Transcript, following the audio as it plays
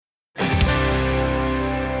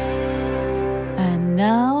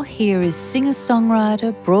here is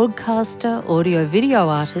singer-songwriter, broadcaster, audio-video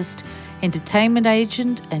artist, entertainment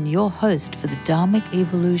agent, and your host for the Dharmic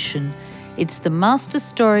Evolution. It's the master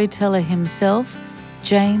storyteller himself,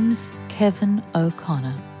 James Kevin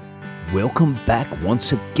O'Connor. Welcome back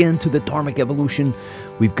once again to the Dharmic Evolution.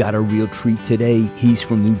 We've got a real treat today. He's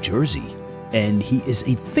from New Jersey, and he is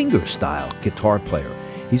a fingerstyle guitar player.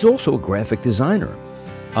 He's also a graphic designer.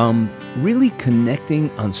 Really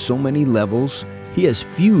connecting on so many levels. He has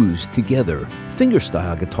fused together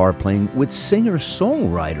fingerstyle guitar playing with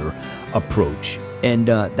singer-songwriter approach, and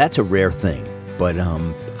that's a rare thing, but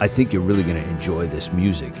I think you're really going to enjoy this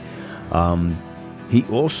music. He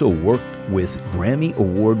also worked with Grammy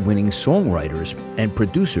Award-winning songwriters and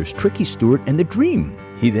producers Tricky Stewart and The Dream.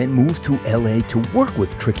 He then moved to LA to work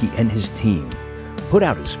with Tricky and his team. Put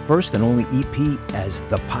out his first and only EP as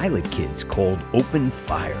the Pilot Kids called Open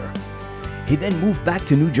Fire. He then moved back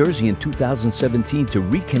to New Jersey in 2017 to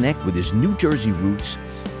reconnect with his New Jersey roots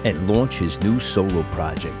and launch his new solo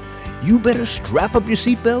project. You better strap up your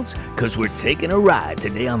seatbelts, because we're taking a ride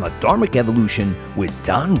today on the Dharmic Evolution with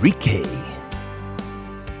Donrique.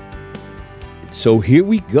 So here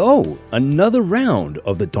we go, another round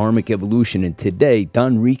of the Dharmic Evolution, and today,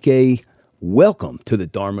 Donrique, welcome to the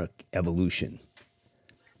Dharmic Evolution.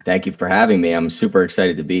 Thank you for having me. I'm super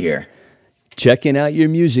excited to be here. Checking out your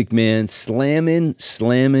music, man. Slamming,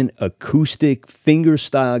 acoustic,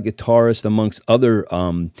 fingerstyle guitarist, amongst other,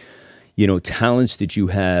 talents that you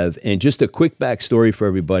have. And just a quick backstory for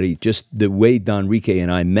everybody. Just the way Donrique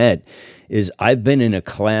and I met is I've been in a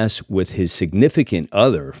class with his significant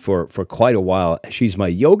other for quite a while. She's my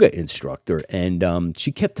yoga instructor, and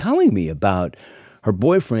she kept telling me about her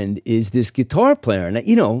boyfriend is this guitar player. And,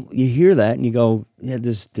 you hear that and you go, yeah,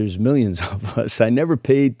 there's millions of us. I never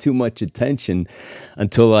paid too much attention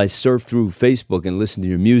until I surfed through Facebook and listened to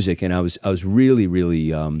your music. And I was really,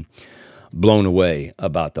 really blown away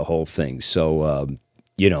about the whole thing. So,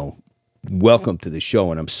 welcome to the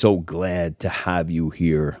show. And I'm so glad to have you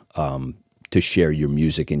here to share your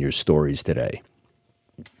music and your stories today.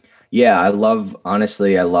 Yeah, I love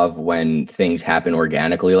when things happen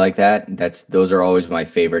organically like that. Those are always my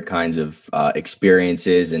favorite kinds of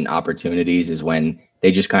experiences and opportunities, is when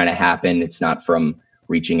they just kind of happen. It's not from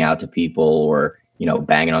reaching out to people or,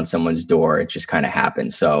 banging on someone's door. It just kind of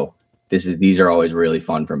happens. So these are always really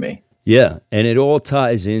fun for me. Yeah, and it all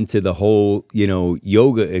ties into the whole,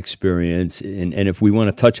 yoga experience. And if we want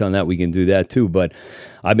to touch on that, we can do that too. But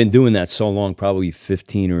I've been doing that so long, probably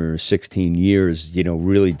 15 or 16 years,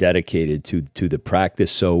 really dedicated to the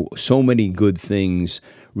practice. So many good things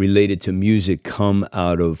related to music come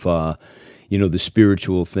out of, the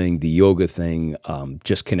spiritual thing, the yoga thing,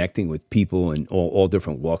 just connecting with people in all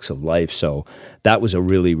different walks of life. So that was a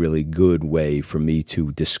really, really good way for me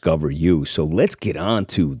to discover you. So let's get on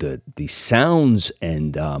to the sounds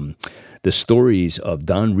and the stories of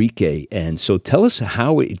Donrique. And so tell us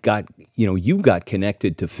how it got, you got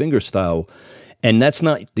connected to fingerstyle. And that's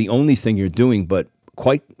not the only thing you're doing, but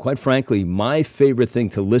quite frankly, my favorite thing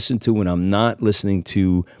to listen to when I'm not listening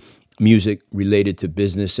to music related to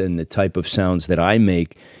business and the type of sounds that I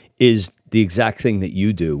make is the exact thing that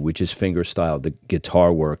you do, which is fingerstyle, the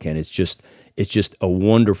guitar work. And it's just a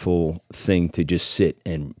wonderful thing to just sit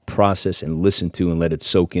and process and listen to and let it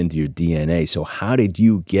soak into your DNA. So how did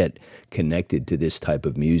you get connected to this type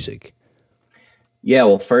of music? Yeah,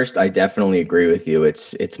 well, first, I definitely agree with you.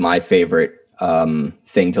 It's my favorite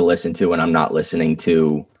thing to listen to when I'm not listening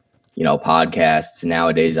to, podcasts.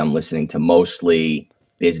 Nowadays, I'm listening to mostly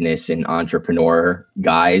business and entrepreneur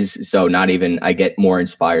guys. So I get more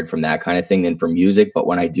inspired from that kind of thing than from music. But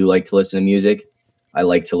when I do like to listen to music, I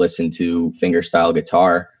like to listen to fingerstyle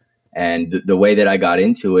guitar. And the way that I got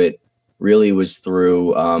into it really was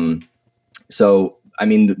through, the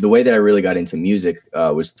way that I really got into music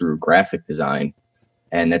was through graphic design.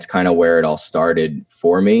 And that's kind of where it all started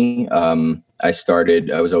for me. I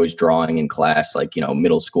was always drawing in class, like,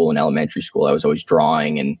 middle school and elementary school. I was always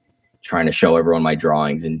drawing and trying to show everyone my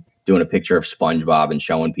drawings and doing a picture of SpongeBob and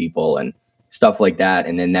showing people and stuff like that.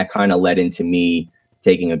 And then that kind of led into me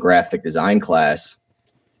taking a graphic design class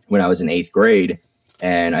when I was in 8th grade.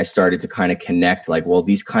 And I started to kind of connect, like, well,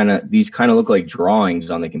 these kind of look like drawings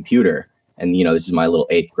on the computer. And, this is my little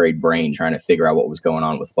 8th grade brain trying to figure out what was going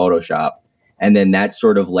on with Photoshop. And then that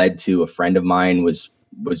sort of led to a friend of mine was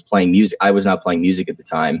playing music. I was not playing music at the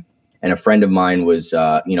time. And a friend of mine was,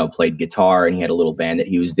 played guitar, and he had a little band that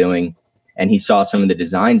he was doing. And he saw some of the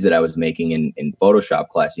designs that I was making in Photoshop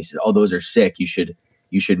class. He said, "Oh, those are sick. You should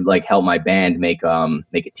like help my band make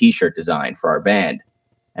a t-shirt design for our band."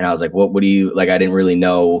 And I was like, what do you like? I didn't really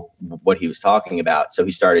know what he was talking about. So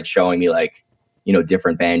he started showing me like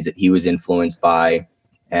different bands that he was influenced by,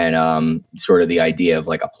 and sort of the idea of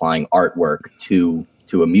like applying artwork to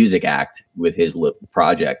a music act with his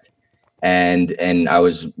project. And I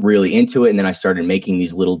was really into it. And then I started making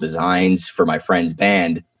these little designs for my friend's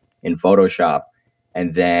band in Photoshop.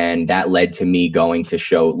 And then that led to me going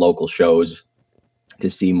to local shows to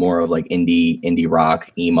see more of like indie rock,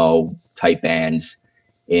 emo type bands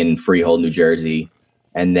in Freehold, New Jersey.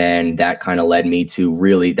 And then that kind of led me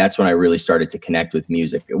to that's when I really started to connect with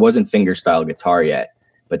music. It wasn't fingerstyle guitar yet,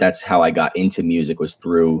 but that's how I got into music, was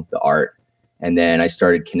through the art. And then I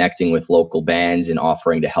started connecting with local bands and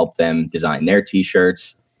offering to help them design their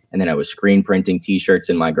t-shirts. And then I was screen printing t-shirts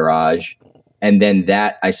in my garage. And then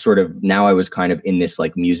now I was kind of in this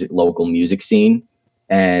like local music scene.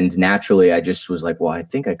 And naturally I just was like, well, I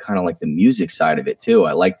think I kind of like the music side of it too.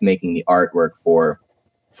 I liked making the artwork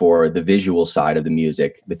for the visual side of the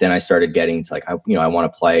music. But then I started getting to like, I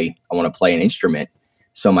want to play an instrument.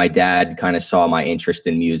 So my dad kind of saw my interest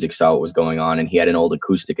in music, saw what was going on, and he had an old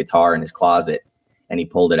acoustic guitar in his closet, and he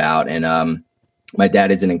pulled it out. And my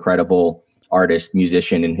dad is an incredible artist,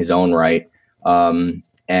 musician in his own right.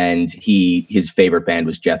 And his favorite band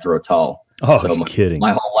was Jethro Tull. Oh, so kidding.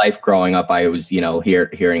 My whole life growing up, I was,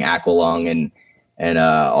 hearing Aqualung and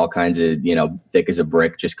all kinds of, Thick as a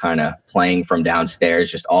Brick, just kind of playing from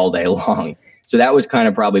downstairs just all day long. So that was kind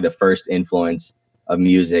of probably the first influence of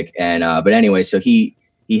music. And but anyway, so he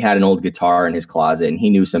had an old guitar in his closet, and he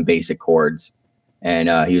knew some basic chords. And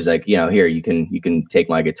he was like, here, you can take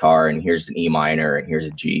my guitar, and here's an E minor, and here's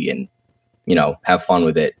a G, and have fun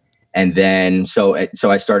with it. And then so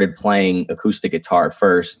I started playing acoustic guitar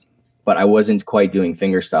first, but I wasn't quite doing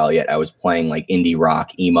fingerstyle yet. I was playing like indie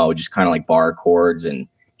rock, emo, just kind of like bar chords and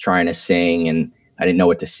trying to sing, and I didn't know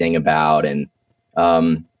what to sing about. And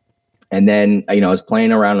then, I was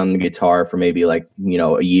playing around on the guitar for maybe like,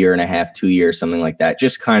 a year and a half, 2 years, something like that,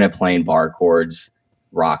 just kind of playing bar chords,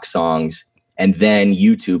 rock songs. And then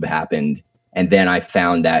YouTube happened. And then I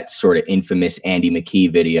found that sort of infamous Andy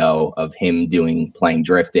McKee video of him playing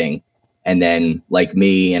drifting. And then, like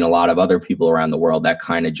me and a lot of other people around the world, that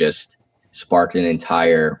kind of just sparked an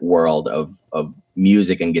entire world of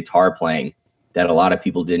music and guitar playing that a lot of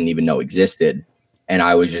people didn't even know existed. And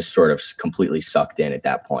I was just sort of completely sucked in at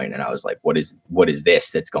that point. And I was like, what is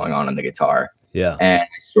this that's going on the guitar? Yeah. And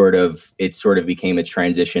it sort of became a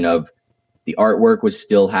transition of the artwork was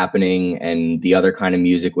still happening, and the other kind of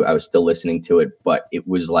music, I was still listening to it, but it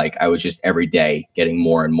was like, I was just every day getting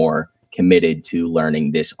more and more committed to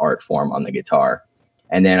learning this art form on the guitar.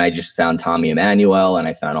 And then I just found Tommy Emmanuel, and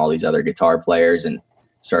I found all these other guitar players and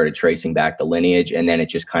started tracing back the lineage. And then it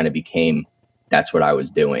just kind of became, that's what I was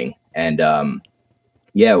doing. And,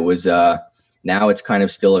 it was, now it's kind of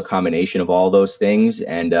still a combination of all those things.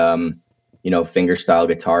 And, fingerstyle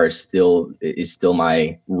guitar is still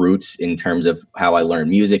my roots in terms of how I learned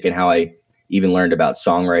music and how I even learned about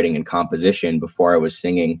songwriting and composition. Before I was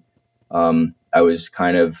singing, I was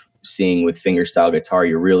kind of seeing with fingerstyle guitar,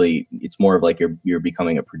 it's more of like you're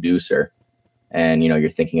becoming a producer, and, you're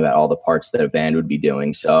thinking about all the parts that a band would be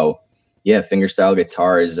doing. So yeah, fingerstyle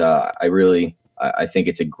guitar is, I think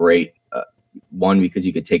it's a great, one, because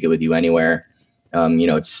you could take it with you anywhere.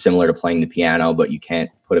 It's similar to playing the piano, but you can't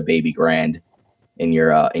put a baby grand in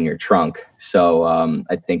your trunk. So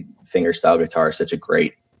I think fingerstyle guitar is such a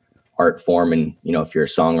great art form, and if you're a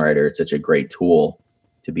songwriter, it's such a great tool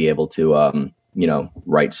to be able to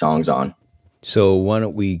write songs on. So why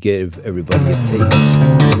don't we give everybody a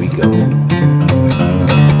taste? Here we go.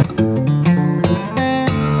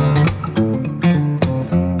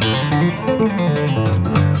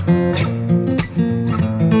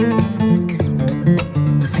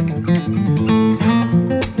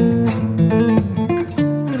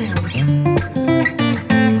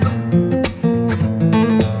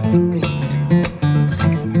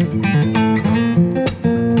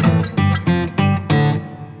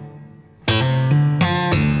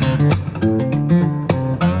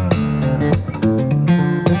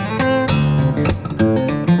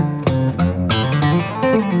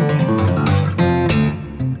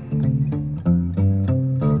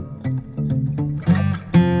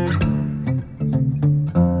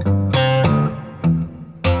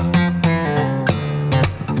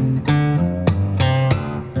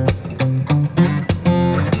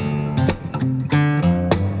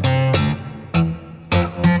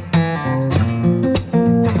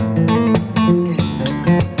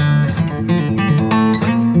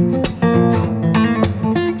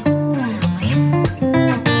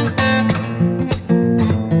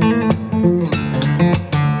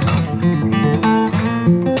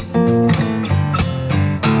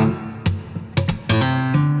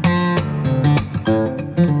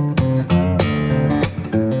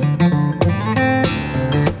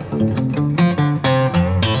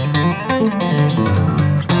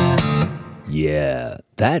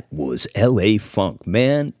 that was LA Funk.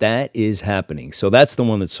 Man, that is happening. So that's the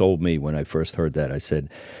one that sold me when I first heard that. I said,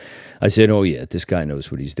 oh yeah, this guy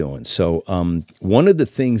knows what he's doing. So one of the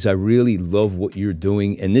things I really love what you're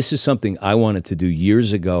doing, and this is something I wanted to do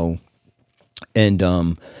years ago, and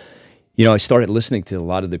I started listening to a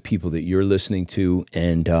lot of the people that you're listening to,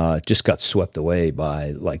 and just got swept away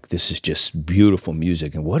by, like, this is just beautiful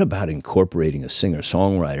music. And what about incorporating a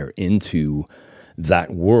singer-songwriter into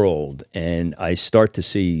that world? And I start to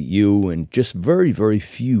see you, and just very, very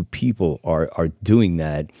few people are doing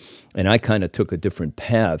that. And I kind of took a different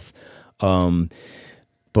path.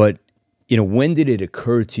 But when did it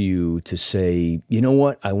occur to you to say, you know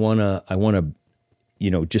what, I wanna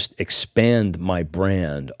just expand my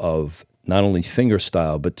brand of not only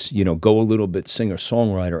fingerstyle, but, go a little bit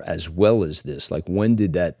singer-songwriter as well as this? Like, when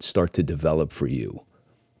did that start to develop for you?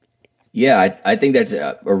 Yeah, I think that's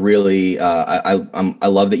a really I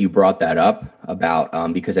love that you brought that up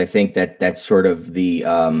about because I think that that's sort of the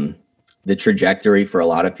trajectory for a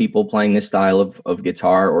lot of people playing this style of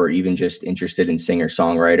guitar, or even just interested in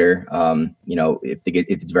singer-songwriter. If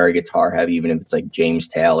it's very guitar heavy, even if it's like James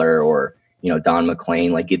Taylor or Don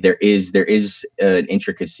McLean, like there is an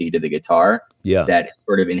intricacy to the guitar that is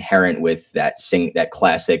sort of inherent with that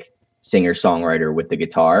classic singer-songwriter with the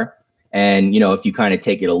guitar. And if you kind of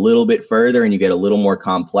take it a little bit further and you get a little more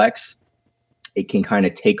complex, it can kind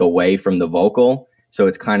of take away from the vocal. So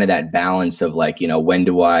it's kind of that balance of, like, when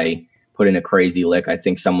do I put in a crazy lick? I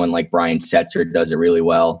think someone like Brian Setzer does it really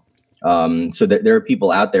well. So there are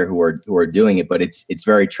people out there who are doing it, but it's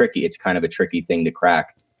very tricky. It's kind of a tricky thing to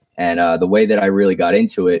crack. And the way that I really got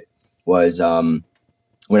into it was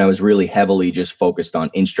when I was really heavily just focused on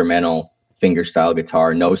instrumental fingerstyle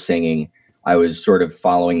guitar, no singing. I was sort of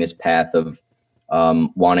following this path of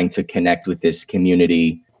wanting to connect with this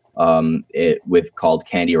community called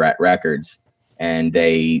Candy Rat Records. And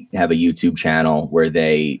they have a YouTube channel where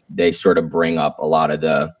they sort of bring up a lot of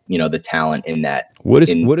the the talent in that. What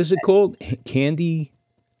is it called? Candy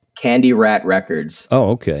Rat Records. Oh,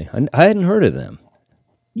 okay. I hadn't heard of them.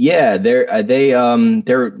 Yeah, they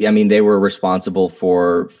were responsible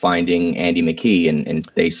for finding Andy McKee, and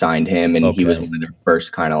they signed him, and he was one of their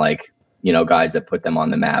first kind of like guys that put them on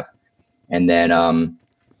the map. And then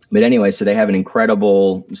but anyway, so they have an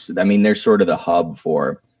incredible, they're sort of the hub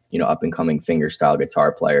for up and coming fingerstyle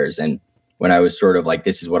guitar players. And when I was sort of like,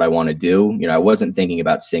 this is what I want to do, I wasn't thinking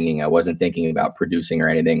about singing, I wasn't thinking about producing or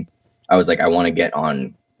anything. I was like, I want to get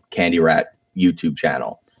on Candy Rat YouTube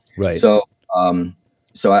channel. Right.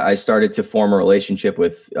 So I started to form a relationship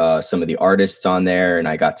with some of the artists on there, and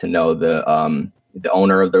I got to know the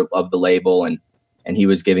owner of the label, and he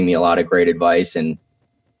was giving me a lot of great advice. And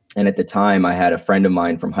at the time, I had a friend of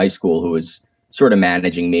mine from high school who was sort of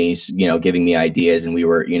managing me, giving me ideas, and we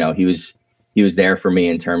were, he was there for me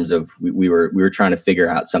in terms of we were trying to figure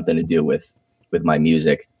out something to do with my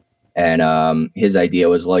music. And his idea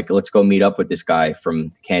was like, let's go meet up with this guy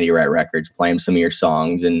from Candy Rat Records, play him some of your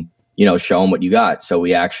songs, and show him what you got. So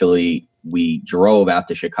we drove out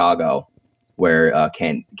to Chicago, where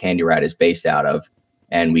Candy Rat is based out of,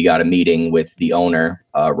 and we got a meeting with the owner,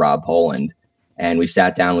 Rob Poland. And we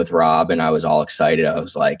sat down with Rob, and I was all excited. I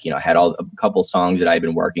was like, I had a couple songs that I'd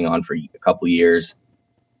been working on for a couple years,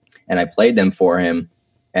 and I played them for him.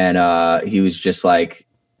 And he was just like,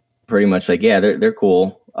 pretty much like, yeah, they're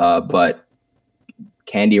cool. But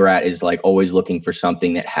Candy Rat is like always looking for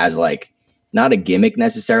something that has like, not a gimmick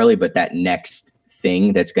necessarily, but that next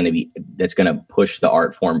thing that's going to push the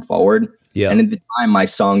art form forward. Yeah. And at the time, my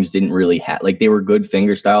songs didn't really have, like, they were good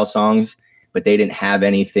fingerstyle songs, but they didn't have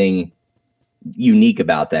anything unique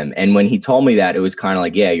about them. And when he told me that, it was kind of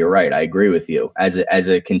like, yeah, you're right. I agree with you. As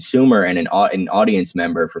a consumer and an audience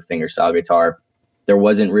member for fingerstyle guitar, there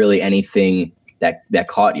wasn't really anything that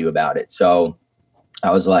caught you about it. So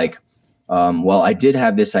I was like, well, I did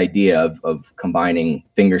have this idea of combining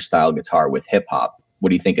fingerstyle guitar with hip hop. What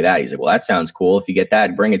do you think of that? He's like, well, that sounds cool. If you get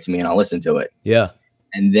that, bring it to me and I'll listen to it. Yeah.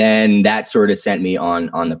 And then that sort of sent me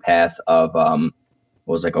on the path of,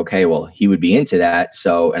 was like, okay, well, he would be into that.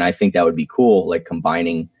 So, and I think that would be cool, like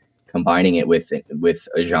combining it with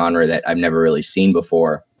a genre that I've never really seen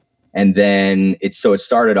before. And then it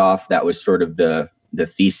started off, that was sort of the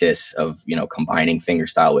thesis of, combining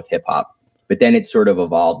fingerstyle with hip hop. But then it sort of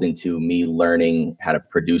evolved into me learning how to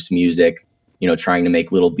produce music, trying to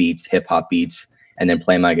make little beats, hip hop beats, and then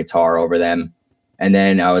play my guitar over them. And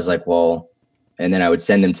then I was like, well, and then I would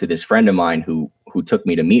send them to this friend of mine who took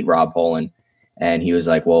me to meet Rob Poland. And he was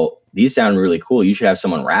like, well, these sound really cool. You should have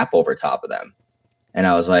someone rap over top of them. And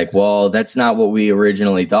I was like, well, that's not what we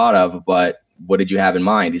originally thought of, but what did you have in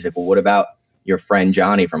mind? He's like, well, what about your friend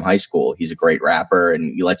Johnny from high school. He's a great rapper,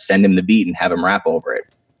 and let's send him the beat and have him rap over it.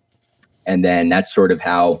 And then that's sort of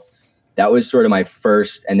how that was sort of my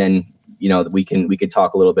first. And then, we could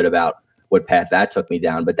talk a little bit about what path that took me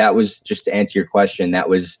down. But that was, just to answer your question, that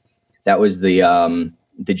was the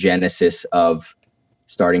genesis of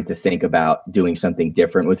starting to think about doing something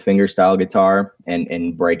different with fingerstyle guitar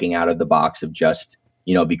and breaking out of the box of just,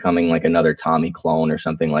 becoming like another Tommy clone or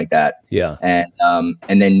something like that. Yeah. And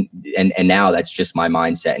now that's just my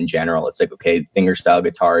mindset in general. It's like, okay, fingerstyle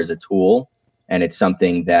guitar is a tool, and it's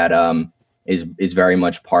something that is very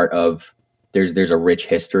much part of, there's a rich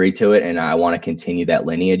history to it, and I want to continue that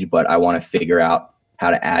lineage, but I want to figure out how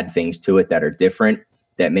to add things to it that are different,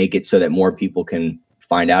 that make it so that more people can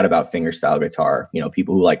find out about fingerstyle guitar.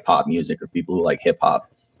 People who like pop music, or people who like hip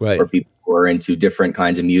hop, right, or people who are into different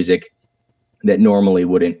kinds of music that normally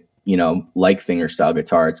wouldn't, like fingerstyle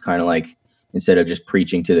guitar. It's kind of like, instead of just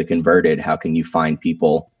preaching to the converted, how can you find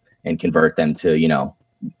people and convert them to,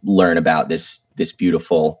 learn about this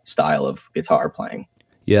beautiful style of guitar playing?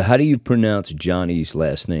 Yeah. How do you pronounce Johnny's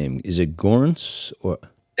last name? Is it Gorns or?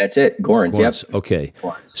 That's it. Gorns. Yep. Okay.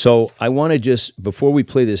 Gorns. So I want to just, before we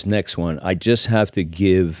play this next one, I just have to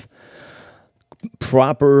give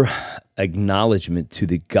proper acknowledgement to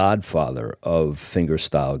the godfather of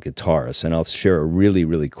fingerstyle guitarists. And I'll share a really,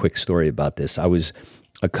 really quick story about this. I was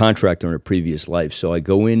a contractor in a previous life. So I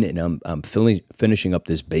go in and I'm finishing up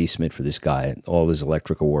this basement for this guy, all his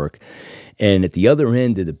electrical work. And at the other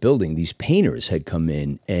end of the building, these painters had come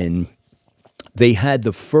in, and they had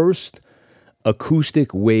the first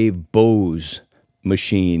acoustic wave Bose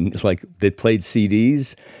machine, like that played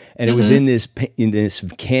CDs, and it was in this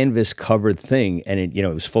canvas covered thing, and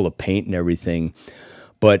it was full of paint and everything.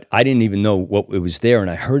 But I didn't even know what it was there, and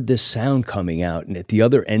I heard this sound coming out, and at the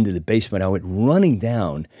other end of the basement, I went running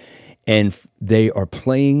down, and they are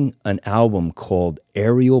playing an album called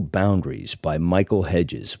Aerial Boundaries by Michael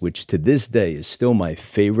Hedges, which to this day is still my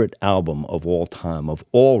favorite album of all time, of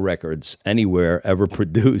all records anywhere ever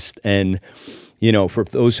produced. And, for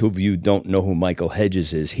those of you who don't know who Michael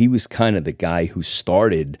Hedges is, he was kind of the guy who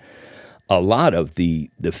started a lot of the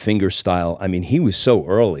fingerstyle. I mean, he was so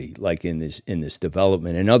early, like in this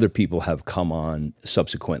development, and other people have come on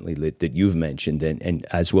subsequently that you've mentioned, and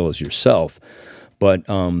as well as yourself. But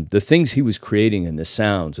the things he was creating and the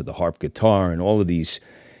sounds of the harp guitar and all of these,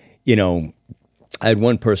 I had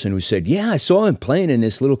one person who said, yeah, I saw him playing in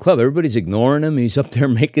this little club. Everybody's ignoring him. He's up there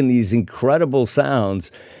making these incredible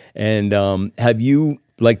sounds. And have you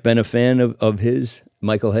been a fan of his,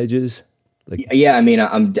 Michael Hedges? Yeah, I mean,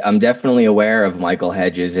 I'm definitely aware of Michael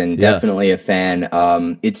Hedges, and definitely a fan.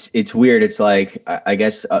 It's weird. It's like, I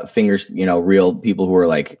guess fingers, real people who are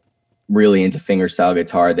like really into fingerstyle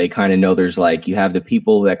guitar, they kind of know there's you have the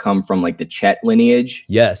people that come from the Chet lineage.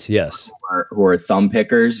 Yes. Who are thumb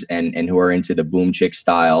pickers and who are into the boom chick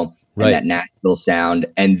style, right, and that Nashville sound.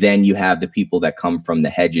 And then you have the people that come from the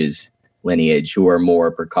Hedges lineage, who are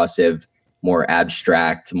more percussive, more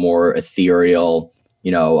abstract, more ethereal,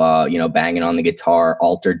 banging on the guitar,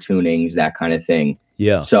 altered tunings, that kind of thing.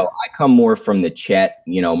 Yeah. So I come more from the Chet,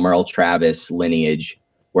 Merle Travis lineage,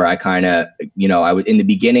 where I kind of, I was in the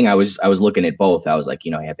beginning, I was looking at both. I was like,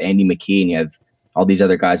 you have Andy McKee and you have all these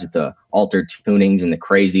other guys with the altered tunings and the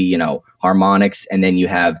crazy, harmonics. And then you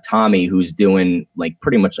have Tommy, who's doing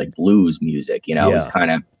pretty much blues music, he's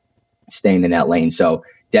kind of staying in that lane. So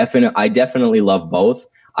I definitely love both.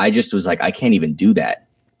 I just was like, I can't even do that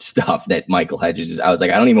stuff that Michael Hedges is. I was like,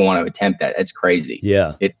 I don't even want to attempt that. It's crazy.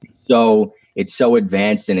 Yeah. It's so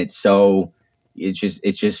advanced, and I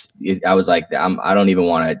was like, I don't even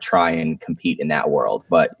want to try and compete in that world.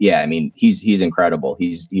 But yeah, I mean, he's incredible.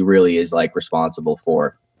 He really is responsible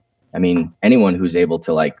for, I mean, anyone who's able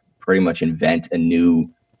to pretty much invent a new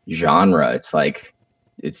genre.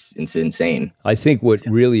 It's insane. I think what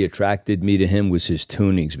really attracted me to him was his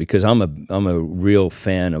tunings, because I'm a real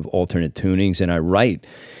fan of alternate tunings, and I write,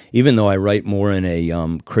 even though I write more in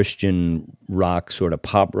a Christian rock, sort of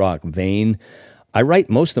pop rock vein, I write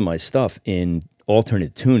most of my stuff in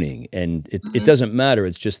alternate tuning, and it doesn't matter.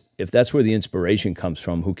 It's just, if that's where the inspiration comes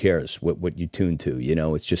from, who cares what you tune to?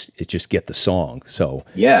 It's just get the song. So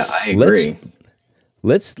yeah, I agree.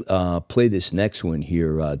 Let's play this next one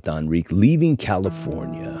here, Donrique, Leaving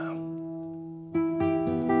California.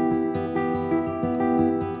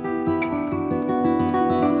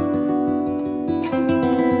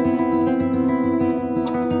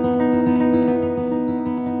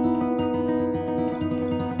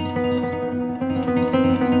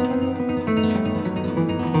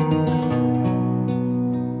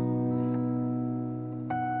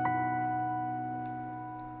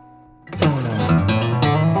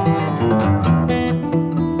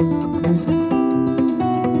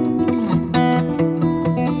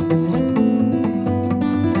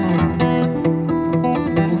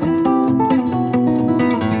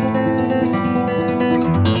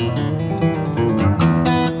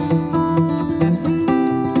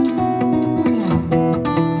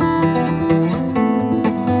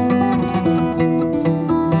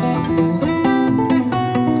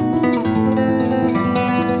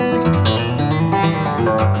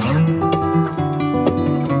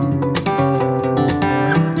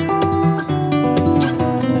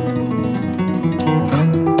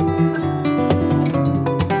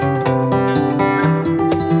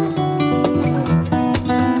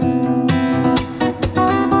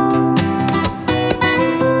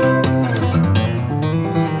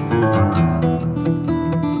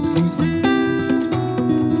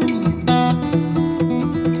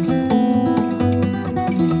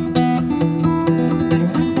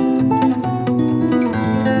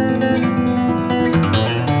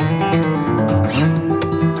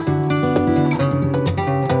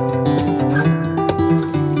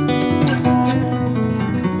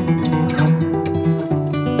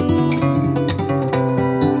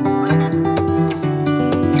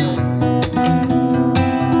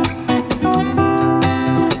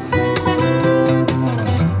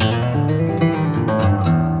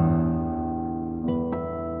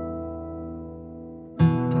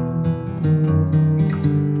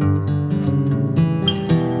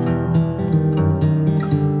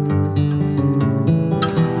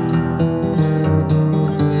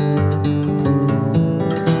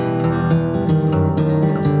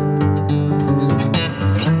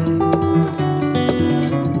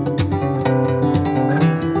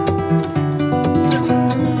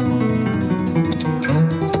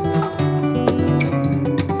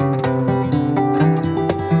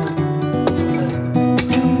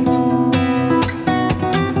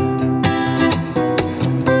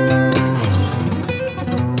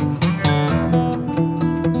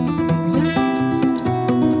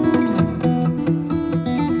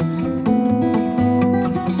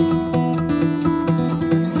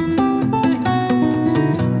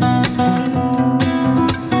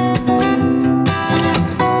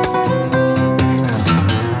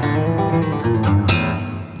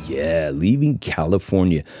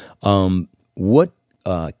 California. What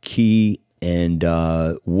key and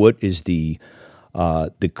what is the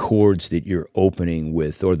chords that you're opening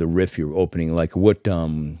with, or the riff you're opening? Like what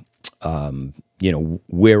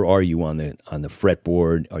where are you on the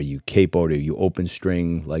fretboard? Are you capoed? Are you open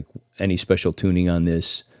string? Like any special tuning on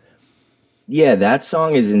this? Yeah, that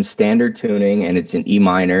song is in standard tuning and it's in E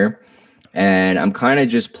minor. And I'm kind of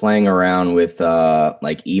just playing around with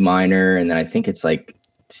like E minor, and then I think it's like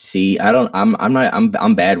C. I don't I'm not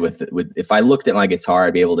I'm bad with it. With if I looked at my guitar,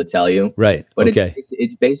 I'd be able to tell you. Right. But Okay.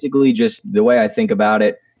 it's basically just the way I think about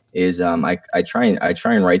it is I try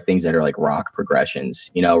and write things that are like rock progressions,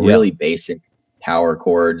 Yeah. really basic power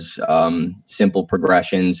chords, simple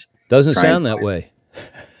progressions. Doesn't Try and sound that way.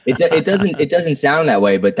 it doesn't sound that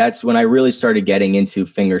way, but that's when I really started getting into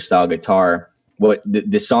fingerstyle guitar. What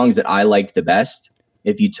the songs that I liked the best,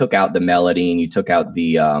 if you took out the melody and you took out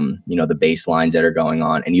the the bass lines that are going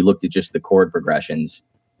on and you looked at just the chord progressions,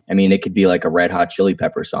 I mean, it could be like a Red Hot Chili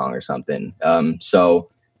Pepper song or something. So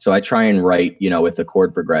I try and write, with a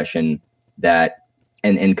chord progression that,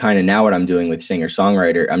 and kind of now what I'm doing with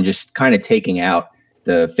singer-songwriter, I'm just kind of taking out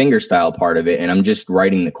the fingerstyle part of it and I'm just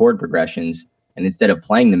writing the chord progressions. And instead of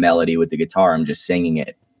playing the melody with the guitar, I'm just singing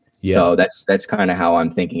it. Yeah. So that's kind of how I'm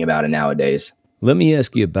thinking about it nowadays. Let me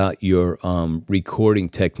ask you about your recording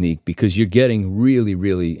technique, because you're getting really,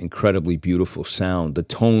 really incredibly beautiful sound. The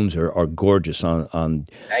tones are gorgeous on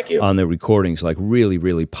Thank you. on the recordings, like really,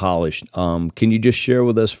 really polished. Can you just share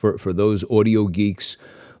with us, for those audio geeks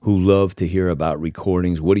who love to hear about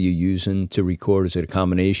recordings, what are you using to record? Is it a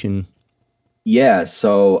combination? Yeah.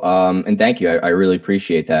 So, and thank you. I really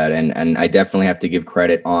appreciate that. And I definitely have to give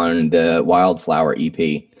credit on the Wildflower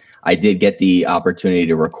EP. I did get the opportunity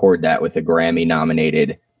to record that with a Grammy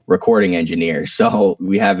nominated recording engineer. So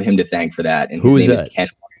we have him to thank for that. And Who is his name that? is Ken.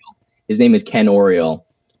 His name is Ken Oriole,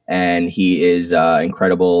 and he is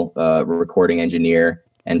incredible recording engineer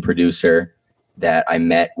and producer that I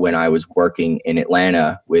met when I was working in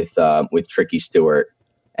Atlanta with Tricky Stewart.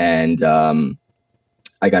 And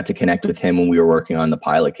I got to connect with him when we were working on the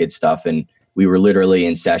Pilot Kid stuff, and we were literally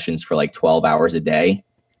in sessions for like 12 hours a day.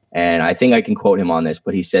 And I think I can quote him on this,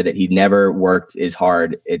 but he said that he never worked as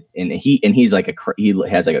hard. He's like he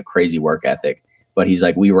has like a crazy work ethic, but he's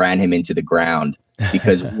like, we ran him into the ground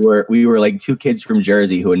because we were like two kids from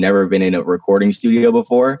Jersey who had never been in a recording studio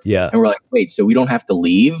before. Yeah. And we're like, wait, so we don't have to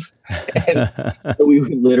leave? And so we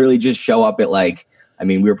would literally just show up at like, I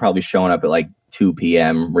mean, we were probably showing up at like 2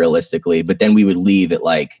 p.m. realistically, but then we would leave at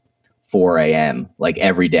like 4 a.m. like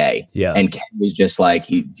every day. Yeah. And Ken was just like,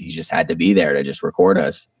 he just had to be there to just record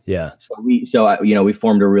us. Yeah. So we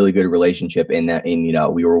formed a really good relationship in that,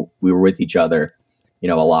 we were with each other, a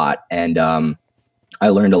lot. And I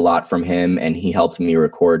learned a lot from him, and he helped me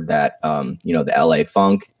record that, the LA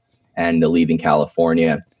funk and the Leaving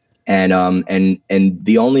California. And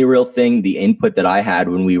the only real thing, the input that I had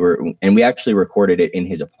when we actually recorded it in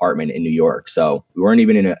his apartment in New York. So we weren't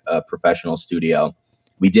even in a professional studio.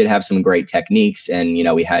 We did have some great techniques, and,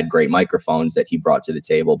 we had great microphones that he brought to the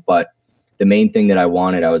table. But the main thing that I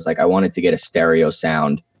wanted to get a stereo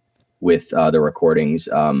sound with the recordings,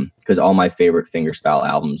 because all my favorite fingerstyle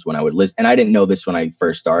albums, when I would listen, and I didn't know this when I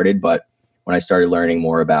first started, but when I started learning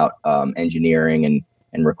more about engineering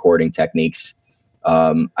and recording techniques,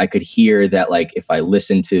 I could hear that, like, if I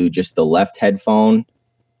listened to just the left headphone,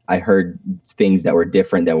 I heard things that were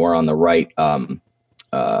different that were on the right headphone.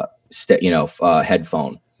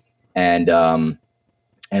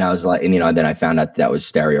 And I was like, and then I found out that was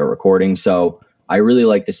stereo recording. So I really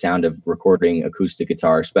like the sound of recording acoustic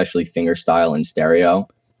guitar, especially fingerstyle and stereo.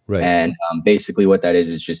 Right. And basically what that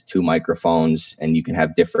is just two microphones, and you can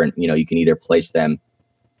have different, you can either place them,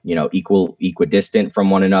 equidistant from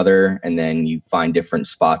one another, and then you find different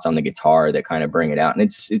spots on the guitar that kind of bring it out. And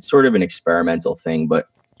it's sort of an experimental thing, but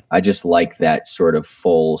I just like that sort of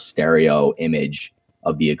full stereo image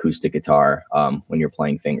of the acoustic guitar when you're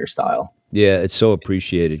playing fingerstyle. Yeah, it's so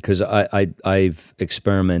appreciated, because I've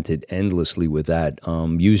experimented endlessly with that,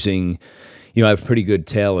 using, I have pretty good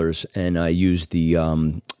tailors, and I use the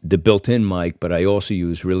built-in mic, but I also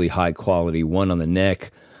use really high quality one on the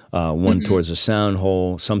neck, one towards the sound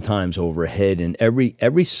hole, sometimes overhead, and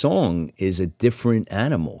every song is a different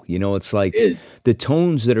animal. It's like the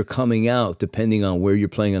tones that are coming out, depending on where you're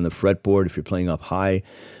playing on the fretboard, if you're playing up high,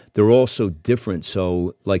 they're all so different.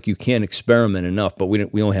 So like you can't experiment enough, but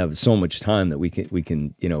we only have so much time that we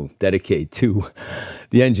can dedicate to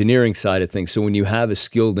the engineering side of things. So when you have a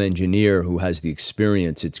skilled engineer who has the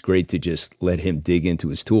experience, it's great to just let him dig into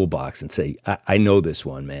his toolbox and say, I know this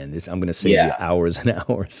one, man. I'm going to save you hours and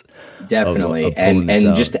hours. Definitely. Of pulling this and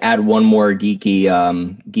out. just to add one more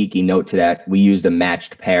geeky note to that, we used a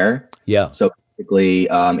matched pair. Yeah. So basically,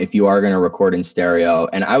 if you are going to record in stereo,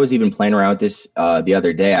 and I was even playing around with this the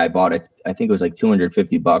other day. I bought it, I think it was like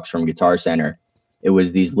 $250 from Guitar Center. It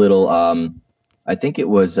was these little I think it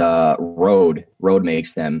was Rode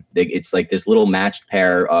makes them. It's like this little matched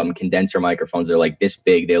pair condenser microphones. They're like this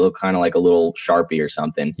big. They look kind of like a little Sharpie or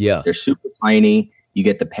something. Yeah. They're super tiny. You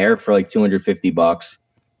get the pair for like $250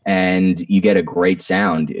 and you get a great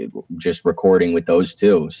sound just recording with those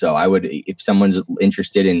two. So I would, if someone's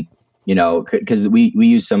interested in, because we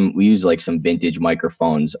use like some vintage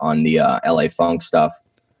microphones on the LA Funk stuff,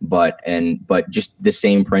 but just the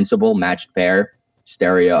same principle, matched pair,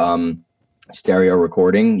 stereo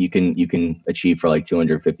recording, you can achieve for like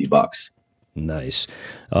 $250. Nice.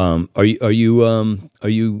 Are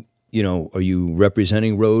you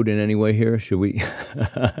representing Rode in any way here? Should we?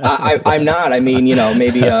 I'm not. I mean,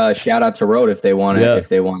 maybe shout out to Rode if they want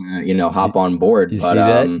to, hop on board. You see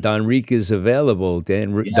that? Donrique is available.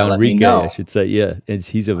 Donrique, I should say. Yeah,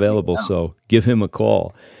 he's available. So give him a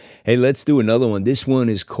call. Hey, let's do another one. This one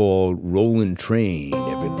is called Rollin' Train,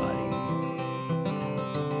 everybody.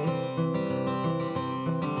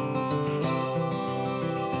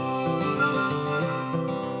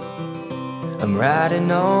 I'm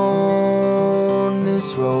riding on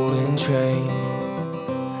this rolling train.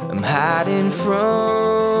 I'm hiding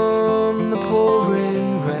from the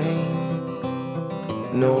pouring rain.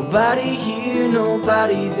 Nobody here,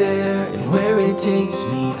 nobody there, and where it takes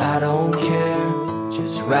me, I don't care.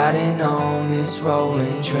 Just riding on this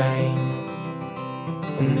rolling train.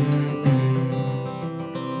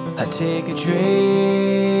 I take a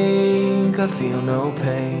drink, I feel no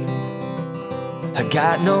pain. I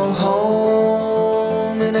got no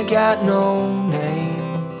home and I got no name.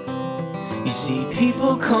 You see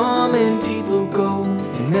people come and people go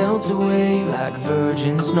and melt away like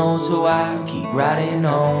virgin snow. So I keep riding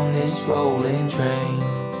on this rolling train.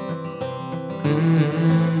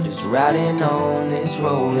 Just riding on this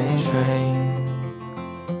rolling train.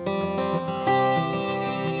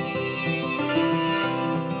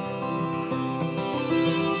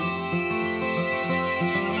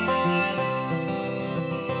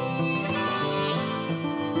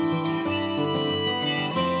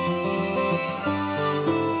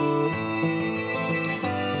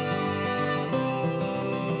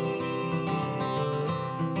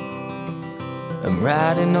 I'm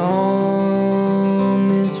riding on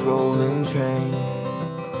this rolling train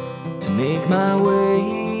to make my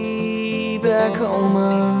way back home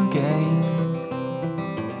again.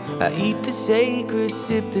 I eat the sacred,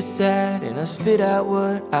 sip the sad, and I spit out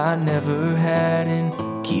what I never had, and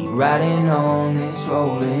keep riding on this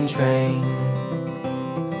rolling train.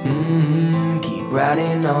 Keep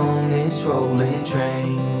riding on this rolling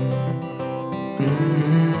train.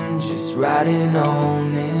 Just riding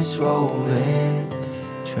on this rolling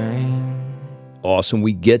train. Awesome.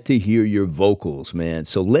 We get to hear your vocals, man.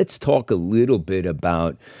 So let's talk a little bit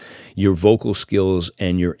about your vocal skills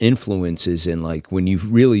and your influences, and like when you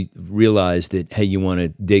really realized that, hey, you want to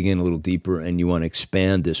dig in a little deeper and you want to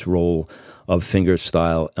expand this role of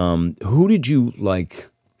fingerstyle. Who did you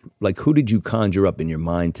who did you conjure up in your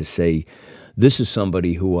mind to say, this is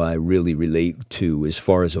somebody who I really relate to as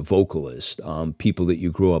far as a vocalist? People that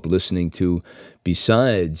you grew up listening to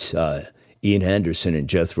besides Ian Anderson and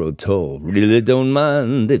Jethro Tull. Really don't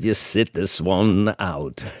mind if you sit this one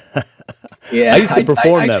out. Yeah, I used to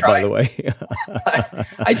perform that, by the way.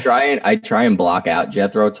 I try and block out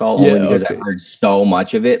Jethro Tull only because I've heard so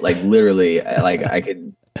much of it. Like literally, like I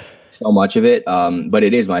could so much of it. But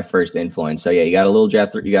it is my first influence. So yeah, you got a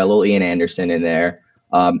little Ian Anderson in there.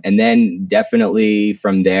 And then definitely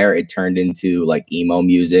from there, it turned into like emo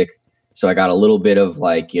music. So I got a little bit of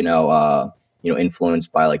like,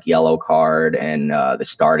 influenced by like Yellow Card and The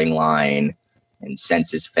Starting Line and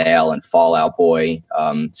Senses Fail and Fall Out Boy.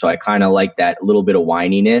 So I kind of like that little bit of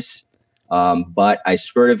whininess. But I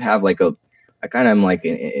sort of have like I kind of am like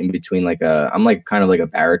in between I'm like kind of like a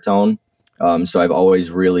baritone. So I've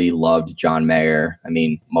always really loved John Mayer. I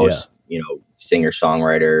mean, most,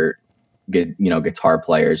 singer-songwriter, guitar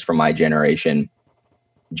players from my generation,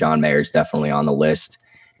 John Mayer's definitely on the list.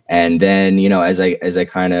 And then, as I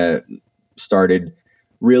kind of started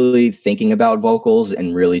really thinking about vocals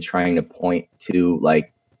and really trying to point to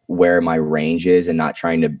like where my range is and not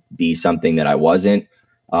trying to be something that I wasn't,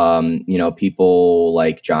 People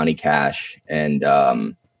like Johnny Cash and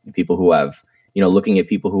people who have, looking at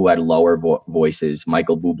people who had lower voices.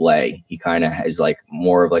 Michael Bublé, he kind of is like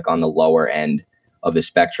more of like on the lower end of the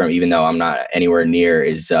spectrum, even though I'm not anywhere near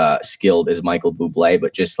as skilled as Michael Bublé,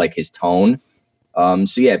 but just like his tone.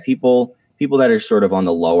 So yeah, people that are sort of on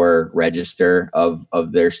the lower register of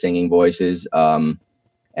their singing voices.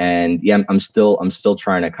 And yeah, I'm still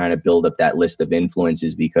trying to kind of build up that list of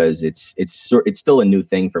influences, because it's still a new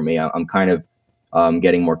thing for me. I'm kind of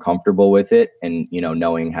getting more comfortable with it, and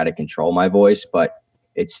knowing how to control my voice. But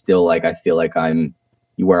it's still like, I feel like I'm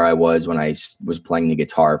where I was when I was playing the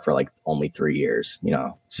guitar for like only 3 years.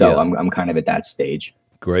 So Yeah. I'm kind of at that stage.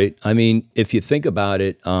 Great. I mean, if you think about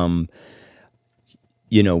it, Michael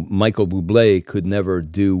Bublé could never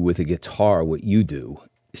do with a guitar what you do.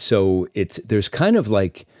 So there's kind of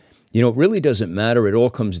like, it really doesn't matter. It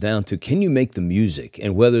all comes down to, can you make the music?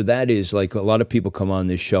 And whether that is like, a lot of people come on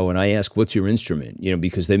this show and I ask, what's your instrument?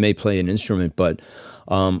 Because they may play an instrument, but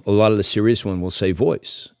a lot of the serious one will say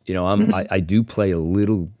voice. I do play a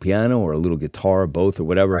little piano or a little guitar, both or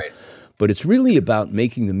whatever. Right. But it's really about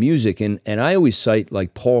making the music. And I always cite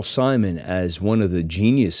like Paul Simon as one of the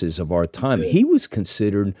geniuses of our time. He was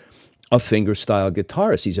considered a fingerstyle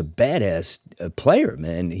guitarist. He's a badass player,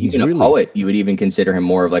 man. He's even really a poet. You would even consider him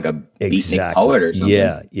more of like a beatnik poet or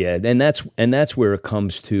something. Yeah. And that's where it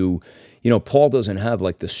comes to, Paul doesn't have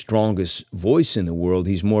like the strongest voice in the world.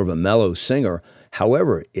 He's more of a mellow singer.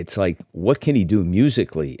 However, it's like, what can he do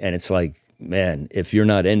musically? And it's like, man, if you're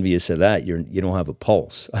not envious of that, you don't have a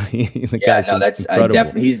pulse. I mean,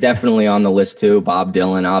 he's definitely on the list too. Bob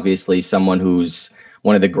Dylan, obviously, someone who's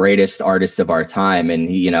one of the greatest artists of our time, and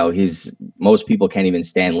most people can't even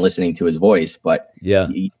stand listening to his voice, but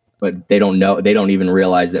they don't even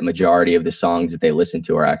realize that majority of the songs that they listen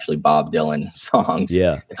to are actually Bob Dylan songs.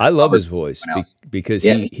 Yeah, I love his voice because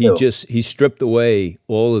he stripped away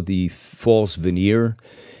all of the false veneer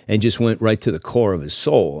and just went right to the core of his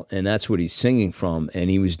soul, and that's what he's singing from. And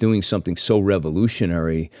he was doing something so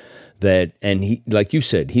revolutionary and he, like you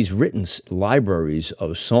said, he's written libraries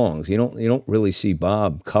of songs. You don't really see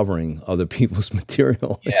Bob covering other people's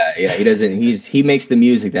material. Yeah, he doesn't. He makes the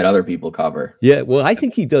music that other people cover. Yeah, well, I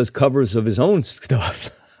think he does covers of his own stuff.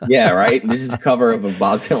 Yeah, right. This is a cover of a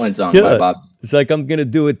Bob Dylan song by Bob. It's like, I'm going to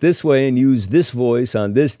do it this way and use this voice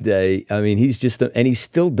on this day. I mean, he's and he's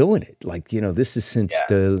still doing it. Like, this is since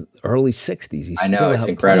the early 60s. I know, it's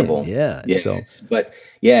incredible. Yeah. And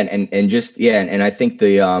I think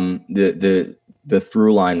the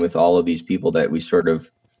through line with all of these people that we sort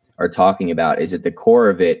of are talking about is at the core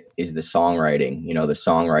of it is the songwriting. The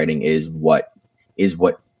songwriting is what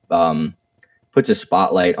puts a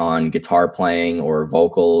spotlight on guitar playing or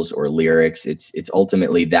vocals or lyrics. It's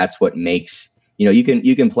ultimately, that's what makes,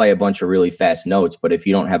 you can play a bunch of really fast notes, but if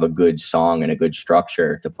you don't have a good song and a good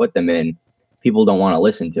structure to put them in, people don't want to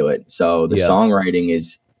listen to it. So the songwriting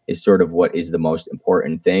is sort of what is the most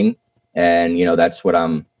important thing. And, that's what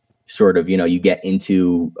I'm sort of, you get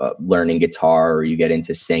into learning guitar, or you get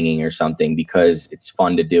into singing or something because it's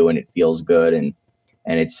fun to do and it feels good. And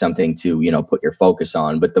it's something to, put your focus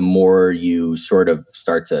on. But the more you sort of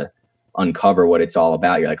start to uncover what it's all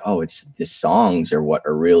about, you're like, oh, it's the songs are what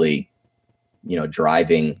are really,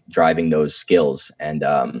 driving those skills. And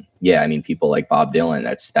I mean, people like Bob Dylan,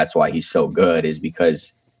 that's why he's so good, is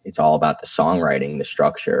because it's all about the songwriting, the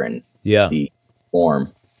structure, and the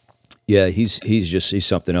form. Yeah, he's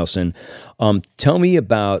something else. And tell me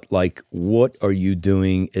about, like, what are you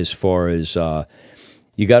doing as far as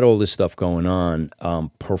you got all this stuff going on,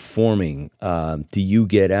 performing. Do you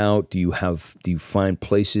get out? Do you find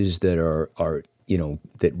places that are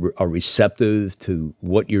receptive to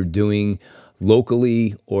what you're doing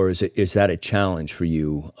locally, or is that a challenge for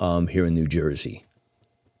you here in New Jersey?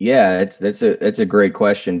 Yeah, that's a great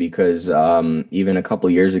question, because even a couple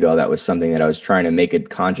of years ago, that was something that I was trying to make a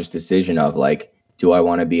conscious decision of, like, do I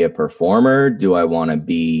want to be a performer? Do I want to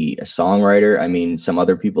be a songwriter? I mean, some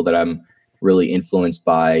other people that I'm really influenced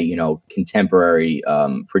by, contemporary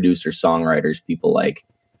producer songwriters, people like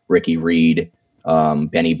Ricky Reed,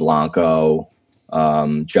 Benny Blanco,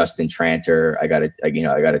 Justin Tranter. I got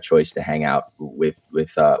a choice to hang out with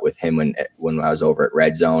him when I was over at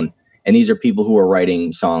Red Zone. And these are people who are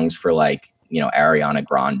writing songs for, like, Ariana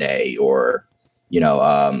Grande, or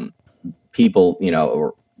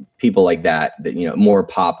people like that, more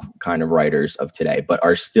pop kind of writers of today, but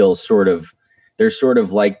are still they're sort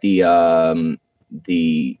of like the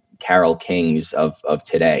Carole Kings of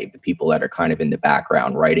today, the people that are kind of in the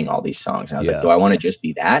background writing all these songs. And I was like, do I want to just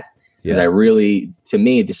be that? Because to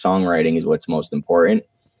me, the songwriting is what's most important.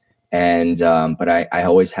 And but I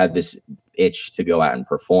always had this itch to go out and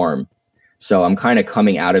perform. So I'm kind of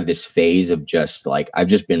coming out of this phase of just like, I've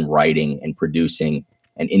just been writing and producing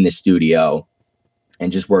and in the studio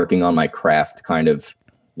and just working on my craft kind of,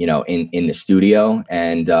 in the studio.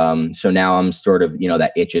 And so now I'm sort of,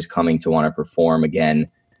 that itch is coming to want to perform again.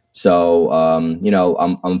 So,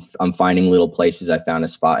 I'm finding little places. I found a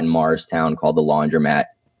spot in Morristown called the Laundromat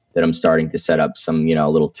that I'm starting to set up some,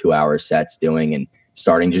 little 2-hour sets doing, and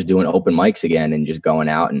starting just doing open mics again and just going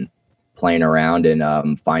out and playing around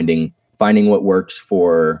and finding what works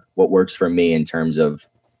for me in terms of,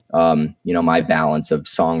 my balance of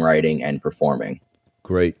songwriting and performing.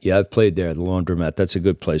 Great. Yeah, I've played there, the Laundromat. That's a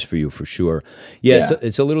good place for you for sure. Yeah.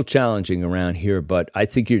 It's a little challenging around here, but I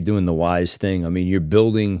think you're doing the wise thing. I mean, you're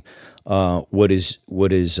building what is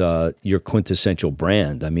your quintessential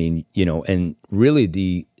brand. I mean, and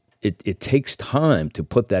really it takes time to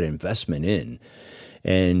put that investment in.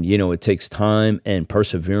 And, it takes time and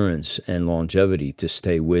perseverance and longevity to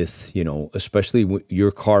stay with, especially when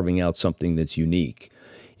you're carving out something that's unique,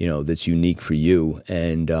 that's unique for you.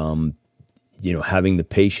 And, having the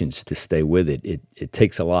patience to stay with it, it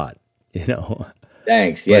takes a lot,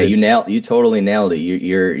 Thanks. Yeah, you totally nailed it.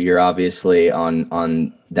 You're obviously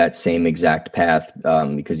on that same exact path,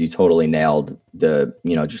 because you totally nailed the,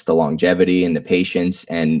 just the longevity and the patience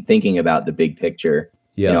and thinking about the big picture.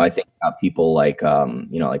 Yeah. I think about people like,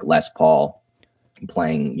 like Les Paul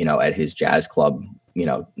playing, at his jazz club,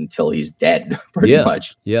 until he's dead pretty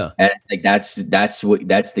much. Yeah. And it's like,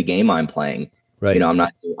 that's the game I'm playing. Right. I'm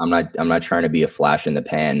not trying to be a flash in the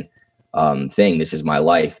pan thing. This is my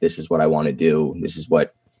life. This is what I want to do. This is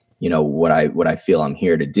what I feel I'm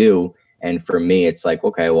here to do. And for me, it's like,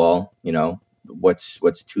 okay, well,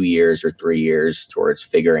 what's 2 years or 3 years towards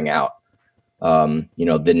figuring out,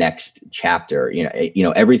 the next chapter.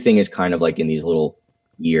 Everything is kind of like in these little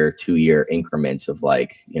 2-year increments of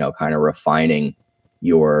like, kind of refining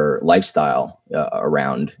your lifestyle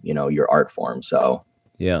around, your art form. So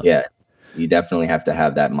yeah. You definitely have to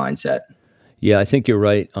have that mindset. Yeah, I think you're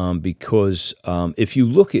right, because if you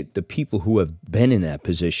look at the people who have been in that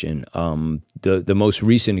position, the most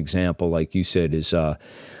recent example, like you said, is not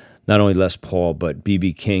only Les Paul, but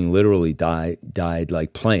B.B. King literally died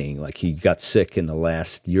like playing. Like he got sick in the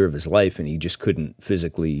last year of his life, and he just couldn't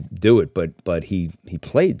physically do it. But he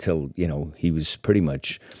played till he was pretty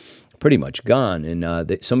much gone.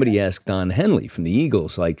 And somebody asked Don Henley from the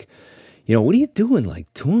Eagles, like, what are you doing, like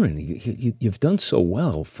touring? You've done so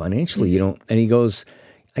well financially, And he goes,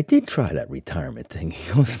 I did try that retirement thing.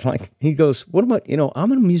 He goes, what about,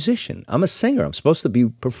 I'm a musician. I'm a singer. I'm supposed to be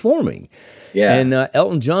performing. Yeah. And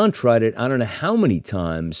Elton John tried it. I don't know how many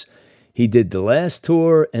times. He did the last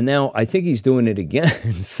tour, and now I think he's doing it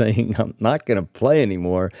again, saying, I'm not going to play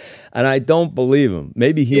anymore. And I don't believe him.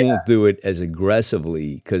 Maybe he won't do it as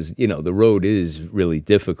aggressively because, the road is really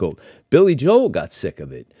difficult. Billy Joel got sick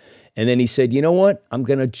of it. And then he said, you know what? I'm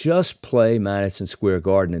going to just play Madison Square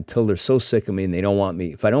Garden until they're so sick of me and they don't want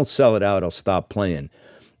me. If I don't sell it out, I'll stop playing.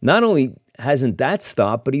 Not only hasn't that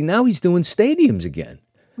stopped, but now he's doing stadiums again.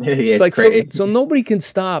 It's like crazy. So nobody can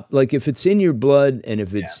stop. Like if it's in your blood and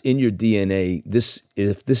if it's in your DNA,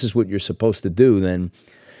 if this is what you're supposed to do, then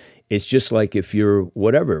it's just like if you're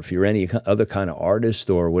any other kind of artist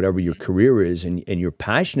or whatever your career is and you're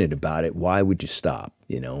passionate about it, why would you stop,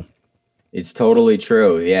 It's totally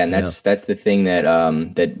true. Yeah. And that's the thing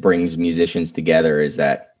that brings musicians together is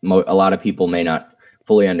that a lot of people may not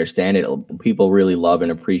fully understand it. People really love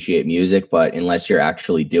and appreciate music, but unless you're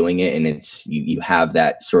actually doing it and it's, you have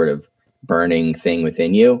that sort of burning thing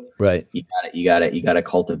within you, right? You gotta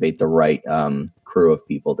cultivate the right crew of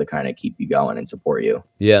people to kind of keep you going and support you.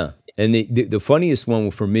 Yeah. And the funniest one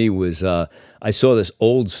for me was I saw this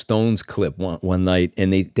old Stones clip one night,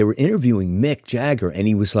 and they were interviewing Mick Jagger, and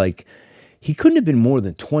he was like, he couldn't have been more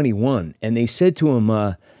than 21. And they said to him,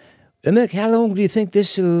 Mick, how long do you think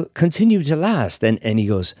this will continue to last? And he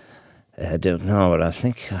goes, I don't know, but I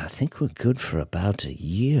think we're good for about a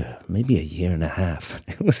year, maybe a year and a half.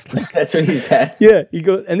 It was like, that's what he said. Yeah, he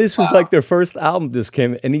goes, and this was like their first album just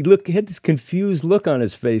came, and he had this confused look on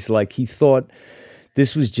his face, like he thought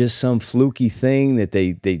this was just some fluky thing that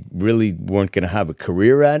they really weren't going to have a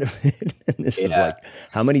career out of it. And this is like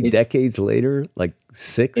how many decades later? Like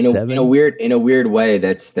 6, 7. In a weird way,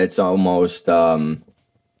 that's almost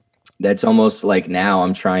like now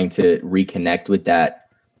I'm trying to reconnect with that.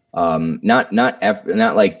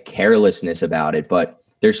 Not like carelessness about it, but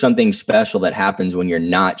there's something special that happens when you're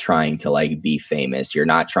not trying to like be famous. You're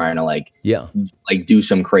not trying to like do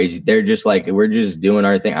some crazy. They're just like, we're just doing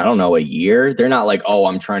our thing. I don't know, a year. They're not like, oh,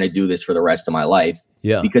 I'm trying to do this for the rest of my life.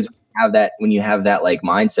 Yeah. Because when you have that like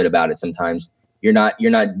mindset about it, sometimes you're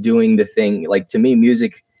not doing the thing. Like, to me,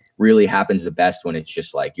 music really happens the best when it's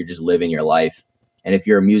just like you're just living your life. And if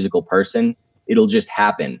you're a musical person, it'll just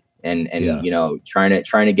happen. And Yeah. you know, trying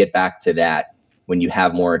to get back to that when you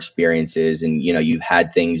have more experiences and, you know, you've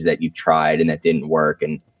had things that you've tried and that didn't work,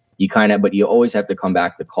 and but you always have to come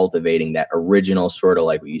back to cultivating that original sort of,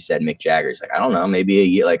 like what you said, Mick Jagger's like, I don't know, maybe a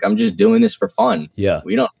year, like, I'm just doing this for fun. Yeah.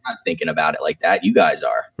 I'm not thinking about it like that. You guys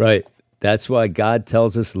are. Right. That's why God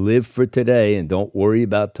tells us live for today and don't worry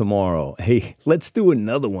about tomorrow. Hey, let's do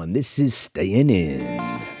another one. This is Staying In.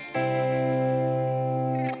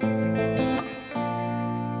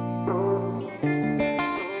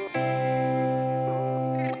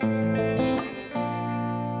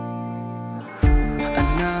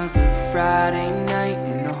 Another Friday night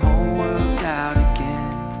and the whole world's out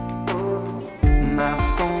again. My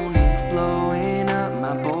phone is blowing up,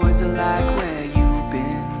 my boys are like, where you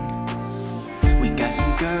been? We got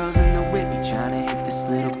some girls in the whip, trying to hit this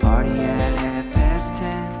little party at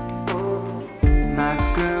 10:30. My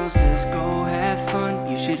girl says go have fun,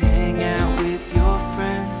 you should hang out with your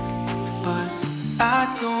friends. But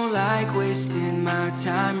I don't like wasting my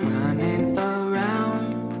time running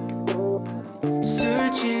around,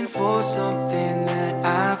 searching for something that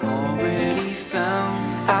I've already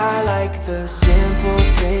found. I like the simple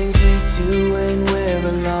things we do when we're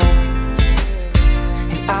alone,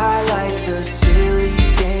 and I like the silly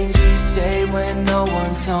games we say when no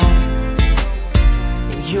one's home.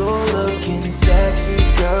 And you're looking sexy,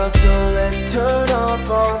 girl, so let's turn off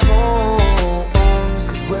our phones,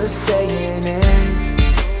 'cause we're staying in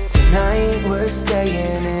tonight, we're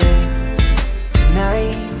staying in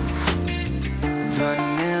tonight.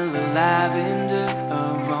 Vanilla lavender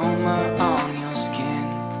aroma on your skin.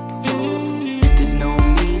 There's no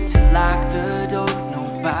need to lock the door,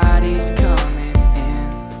 nobody's coming in.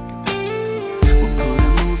 We'll put a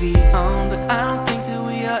movie on, but I don't think that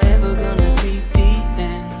we are ever gonna see the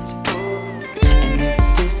end. And if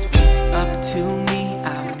this was up to me, I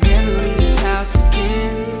would never leave this house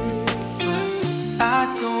again. But I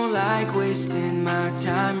don't like wasting my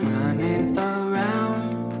time running around,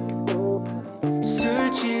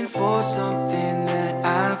 searching for something that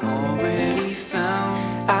I've already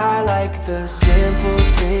found. I like the simple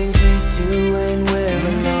things we do when we're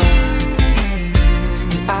alone,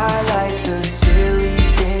 and I like the silly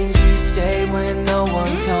things we say when no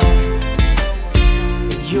one's home.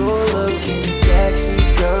 And you're looking sexy,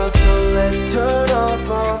 girl, so let's turn off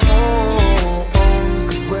our phones,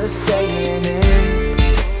 'cause we're staying in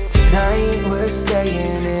tonight, we're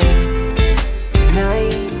staying in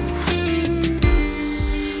tonight.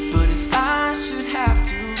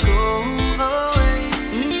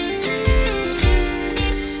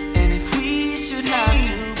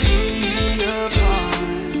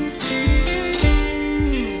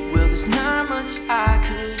 I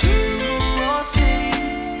could do or say,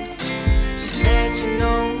 just let you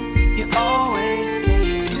know you're always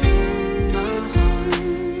staying in my heart.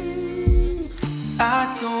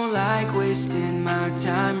 I don't like wasting my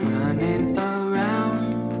time running around,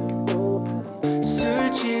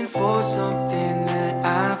 searching for something that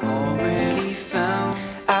I've already found.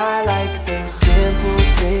 I like the simple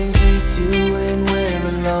things we do when we're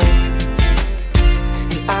alone,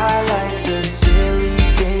 and I like the silly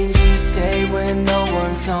things we say when no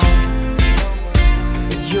one's home.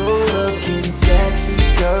 And you're looking sexy,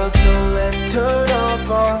 girl, so let's turn off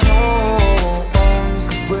our phones,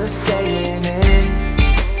 'cause we're staying in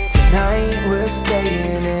tonight, we're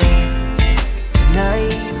staying in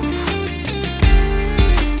tonight.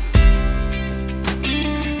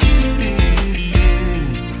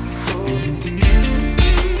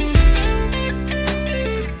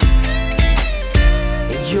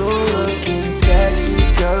 And you're looking sexy,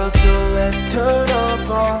 girl, so let's turn off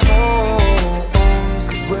our phones,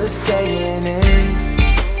 'cause we're staying in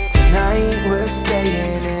tonight, we're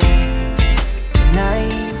staying in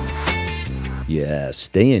tonight. Yeah,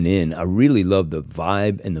 Staying In. I really love the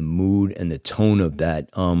vibe and the mood and the tone of that.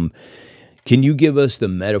 Can you give us the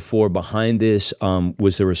metaphor behind this?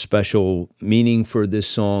 Was there a special meaning for this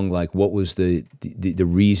song? Like, what was the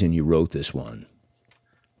reason you wrote this one?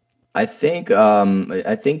 I think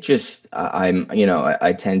just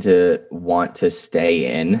I tend to want to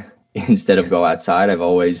stay in instead of go outside. I've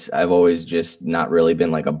always just not really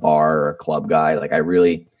been like a bar or a club guy. Like, I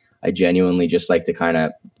genuinely just like to kind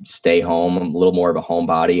of stay home. I'm a little more of a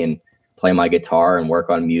homebody and play my guitar and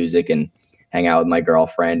work on music and hang out with my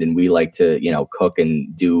girlfriend. And we like to, cook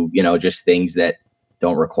and do, just things that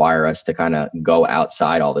don't require us to kind of go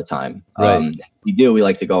outside all the time. Right. We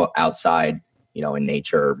like to go outside, in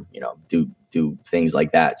nature, do things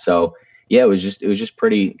like that. So yeah, it was just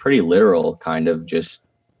pretty literal, kind of just,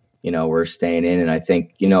 we're staying in. And I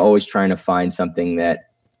think, always trying to find something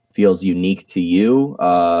that feels unique to you,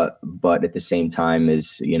 but at the same time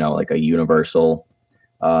is, like a universal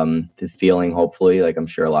to feeling, hopefully. Like I'm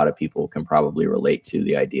sure a lot of people can probably relate to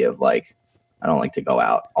the idea of like, I don't like to go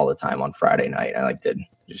out all the time on Friday night. I like to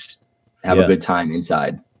just have a Yeah. good time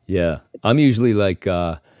inside. Yeah. I'm usually like,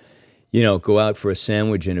 go out for a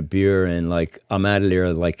sandwich and a beer, and like I'm out of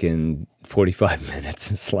there like in 45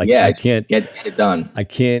 minutes. It's like Yeah, I just can't get it done. I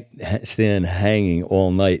can't stand hanging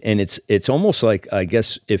all night. And it's almost like, I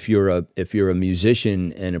guess, if you're a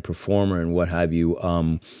musician and a performer and what have you,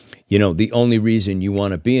 the only reason you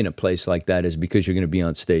want to be in a place like that is because you're going to be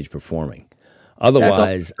on stage performing. That's also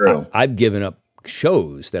Otherwise, true. I've given up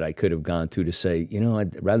shows that I could have gone to say,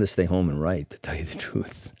 I'd rather stay home and write, to tell you the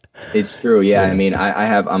truth. It's true. Yeah. I Yeah. mean,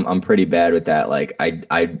 I'm pretty bad with that. Like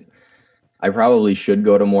I probably should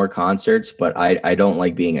go to more concerts, but I don't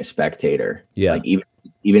like being a spectator. Yeah. Like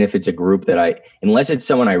even if it's a group that unless it's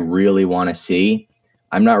someone I really want to see,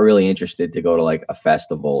 I'm not really interested to go to like a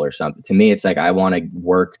festival or something. To me, it's like I want to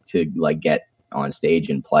work to like get on stage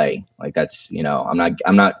and play. Like that's,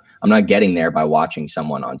 I'm not getting there by watching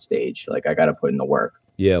someone on stage. Like I got to put in the work.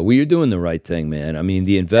 Yeah. Well, you're doing the right thing, man. I mean,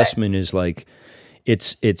 the investment is like,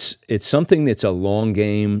 it's something that's a long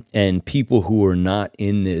game, and people who are not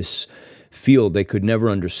in this field, they could never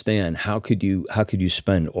understand how could you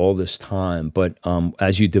spend all this time. But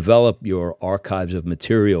as you develop your archives of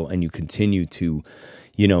material and you continue to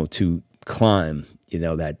to climb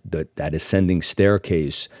that ascending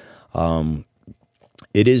staircase,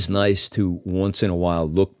 it is nice to once in a while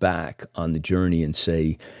look back on the journey and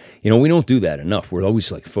say, we don't do that enough. We're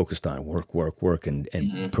always like focused on work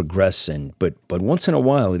and progress. But once in a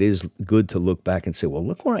while, it is good to look back and say, well,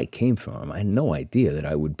 look where I came from. I had no idea that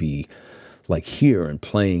I would be like here and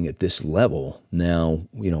playing at this level now,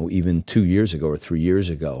 even 2 years ago or 3 years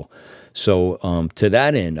ago. So to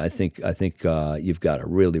that end, I think you've got a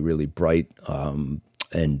really, really bright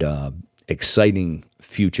and exciting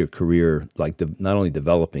future career, like not only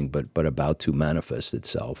developing but about to manifest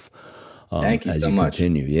itself. Thank you as so you much.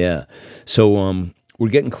 continue. Yeah. So we're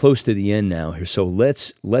getting close to the end now here. So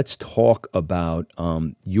let's talk about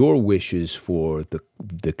your wishes for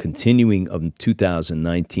the continuing of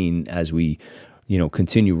 2019 as we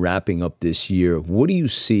continue wrapping up this year. What do you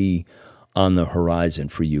see on the horizon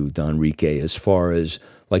for you, Donrique, as far as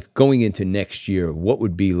like going into next year? What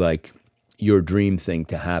would be like your dream thing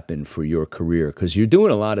to happen for your career? Because you're doing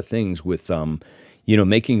a lot of things with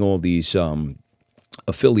making all these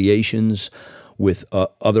affiliations with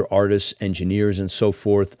other artists, engineers, and so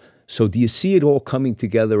forth. So do you see it all coming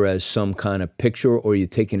together as some kind of picture, or are you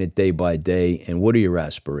taking it day by day? And what are your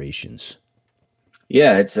aspirations?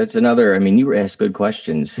 Yeah, that's another. I mean, you ask good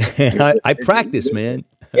questions. I practice, man.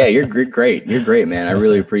 Yeah, you're great. You're great, man. I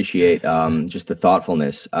really appreciate just the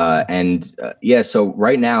thoughtfulness. Yeah, so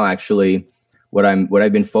right now, actually, what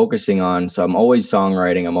I've been focusing on. So I'm always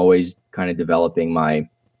songwriting. I'm always kind of developing my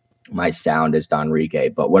sound as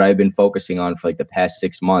Donrique. But what I've been focusing on for like the past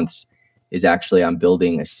 6 months is actually I'm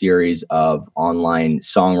building a series of online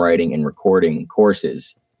songwriting and recording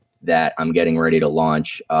courses that I'm getting ready to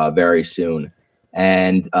launch very soon.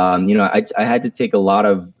 And, I had to take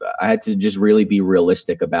I had to just really be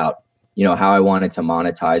realistic about, how I wanted to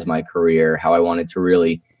monetize my career, how I wanted to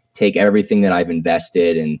really take everything that I've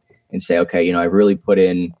invested and say, okay, I've really put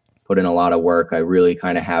in a lot of work. I really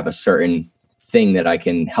kind of have a certain thing that I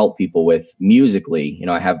can help people with musically.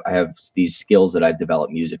 I have these skills that I've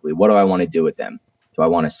developed musically. What do I want to do with them? Do I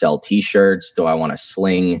want to sell t-shirts? Do I want to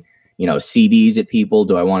sling, CDs at people?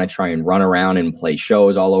 Do I want to try and run around and play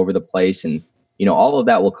shows all over the place? And, all of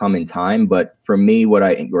that will come in time. But for me,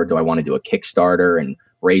 or do I want to do a Kickstarter and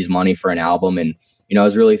raise money for an album? And, I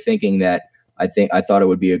was really thinking that I thought it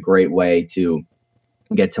would be a great way to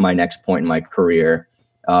get to my next point in my career.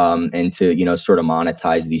 And to, sort of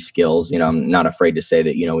monetize these skills. I'm not afraid to say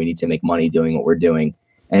that, we need to make money doing what we're doing.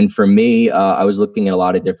 And for me, I was looking at a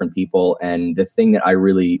lot of different people. And the thing that I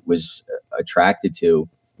really was attracted to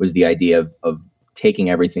was the idea of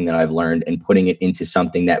taking everything that I've learned and putting it into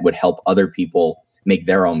something that would help other people make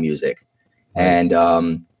their own music. Right.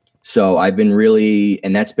 And so I've been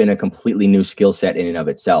and that's been a completely new skill set in and of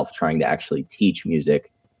itself, trying to actually teach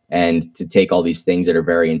music. And to take all these things that are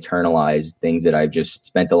very internalized, things that I've just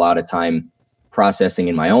spent a lot of time processing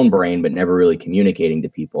in my own brain, but never really communicating to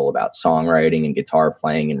people about songwriting and guitar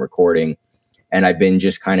playing and recording. And I've been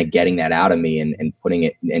just kind of getting that out of me and putting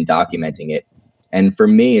it and documenting it. And for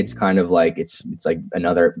me, it's kind of like, it's like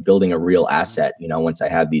another building a real asset, once I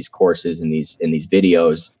have these courses and these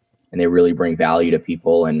videos and they really bring value to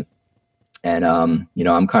people. And And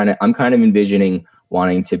I'm kind of envisioning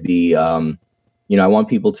wanting to be, I want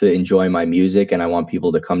people to enjoy my music, and I want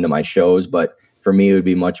people to come to my shows. But for me, it would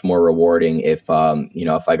be much more rewarding if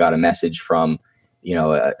if I got a message from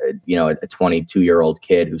a 22-year-old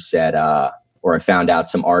kid who said, or I found out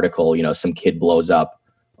some article, some kid blows up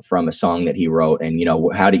from a song that he wrote, and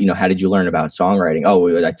how did you learn about songwriting?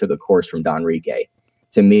 Oh, I took a course from Donrique.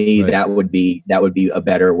 To me, Right. that would be a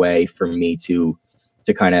better way for me to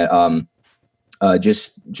kind of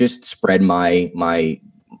just spread my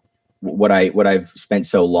what I've spent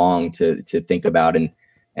so long to think about and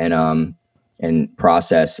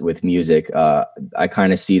process with music. I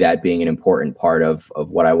kind of see that being an important part of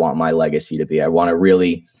what I want my legacy to be. I want to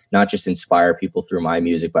really not just inspire people through my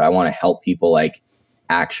music, but I want to help people like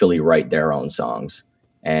actually write their own songs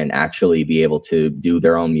and actually be able to do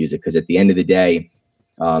their own music. Because at the end of the day,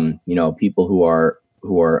 people who are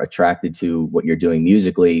attracted to what you're doing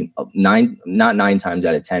musically, not 9 times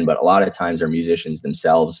out of 10, but a lot of times are musicians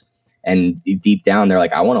themselves. And deep down, they're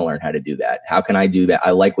like, I want to learn how to do that. How can I do that?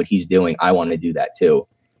 I like what he's doing. I want to do that too.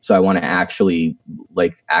 So I want to actually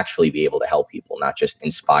be able to help people, not just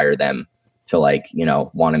inspire them to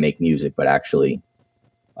want to make music, but actually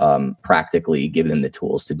practically give them the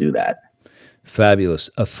tools to do that. Fabulous.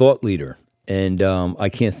 A thought leader. And I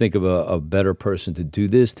can't think of a better person to do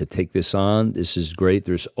this, to take this on. This is great.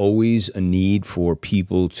 There's always a need for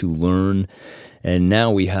people to learn. And now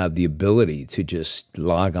we have the ability to just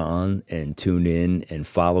log on and tune in and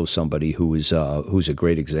follow somebody who's a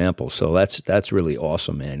great example. So that's really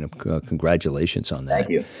awesome, man. Congratulations on that. Thank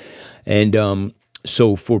you. And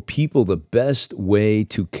so for people, the best way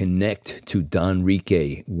to connect to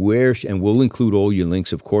Donrique, and we'll include all your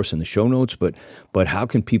links, of course, in the show notes, but how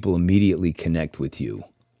can people immediately connect with you?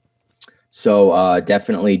 So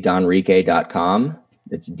definitely donrique.com.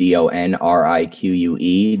 It's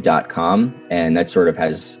DONRIQUE.com. And that sort of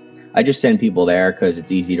I just send people there because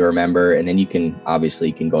it's easy to remember. And then you can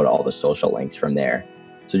go to all the social links from there.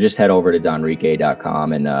 So just head over to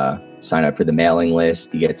donrique.com and sign up for the mailing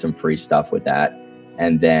list. You get some free stuff with that.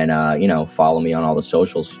 And then, follow me on all the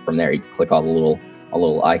socials from there. You click all the little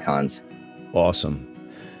icons. Awesome.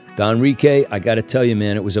 Donrique, I got to tell you,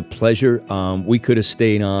 man, it was a pleasure. We could have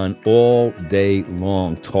stayed on all day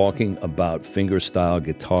long talking about fingerstyle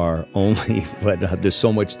guitar only, but there's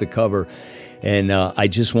so much to cover. And I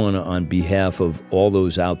just want to, on behalf of all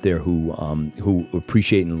those out there who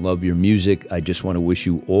appreciate and love your music, I just want to wish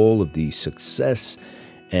you all of the success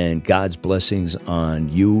and God's blessings on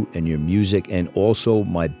you and your music. And also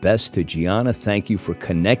my best to Gianna. Thank you for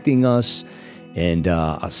connecting us. And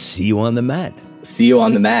I'll see you on the mat. See you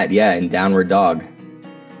on the mat, yeah, in Downward Dog.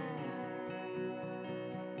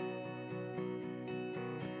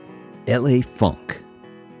 LA Funk,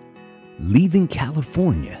 Leaving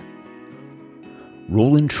California,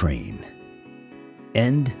 Rolling Train,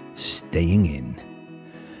 and Staying In.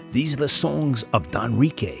 These are the songs of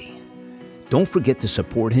Donrique. Don't forget to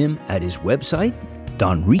support him at his website,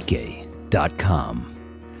 donrique.com.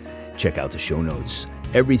 Check out the show notes.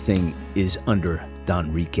 Everything is under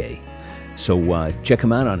Donrique. So check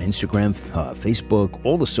him out on Instagram, Facebook,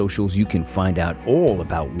 all the socials. You can find out all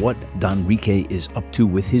about what Donrique is up to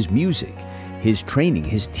with his music, his training,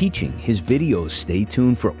 his teaching, his videos. Stay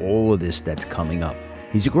tuned for all of this that's coming up.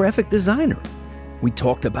 He's a graphic designer. We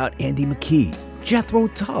talked about Andy McKee, Jethro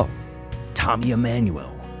Tull, Tommy Emmanuel,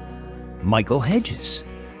 Michael Hedges,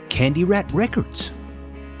 Candy Rat Records,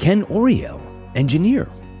 Ken Oriel, engineer,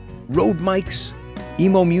 Road Mics,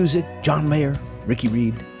 Emo Music, John Mayer, Ricky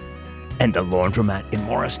Reed, and the Laundromat in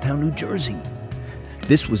Morristown, New Jersey.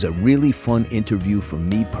 This was a really fun interview for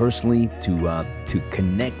me personally to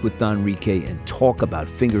connect with Donrique and talk about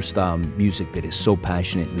fingerstyle music that is so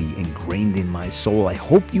passionately ingrained in my soul. I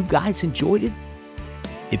hope you guys enjoyed it.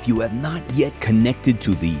 If you have not yet connected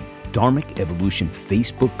to the Dharmic Evolution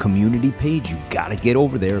Facebook community page, you gotta get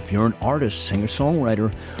over there. If you're an artist,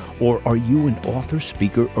 singer-songwriter, or are you an author,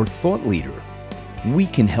 speaker, or thought leader, we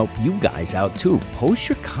can help you guys out too. Post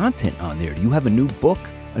your content on there. Do you have a new book,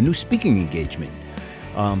 a new speaking engagement?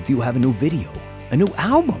 Do you have a new video, a new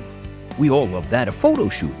album? We all love that. A photo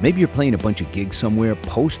shoot. Maybe you're playing a bunch of gigs somewhere.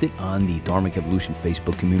 Post it on the Dharmic Evolution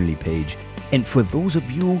Facebook community page. And for those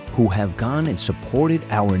of you who have gone and supported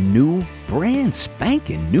our new, brand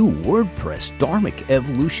spanking new WordPress Dharmic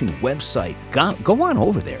Evolution website, go on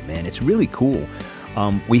over there, man. It's really cool.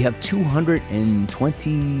 We have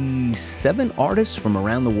 227 artists from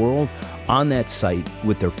around the world on that site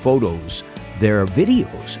with their photos, their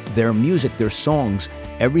videos, their music, their songs.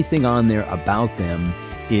 Everything on there about them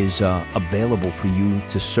is available for you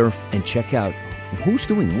to surf and check out who's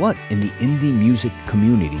doing what in the indie music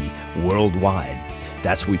community worldwide.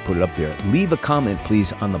 That's why we put it up there. Leave a comment,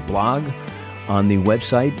 please, on the blog, on the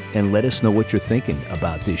website, and let us know what you're thinking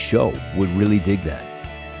about this show. Would really dig that.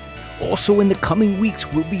 Also, in the coming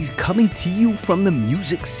weeks, we'll be coming to you from the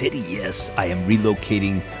Music City. Yes, I am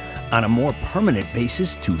relocating on a more permanent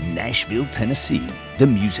basis to Nashville, Tennessee. The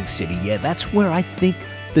Music City, yeah, that's where I think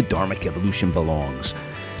the Dharmic Evolution belongs.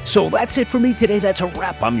 So that's it for me today. That's a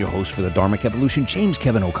wrap. I'm your host for the Dharmic Evolution, James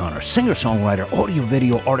Kevin O'Connor, singer-songwriter,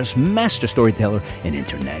 audio-video artist, master storyteller, and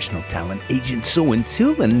international talent agent. So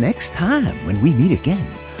until the next time when we meet again,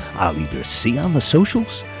 I'll either see you on the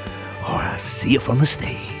socials or I'll see you from the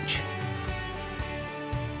stage.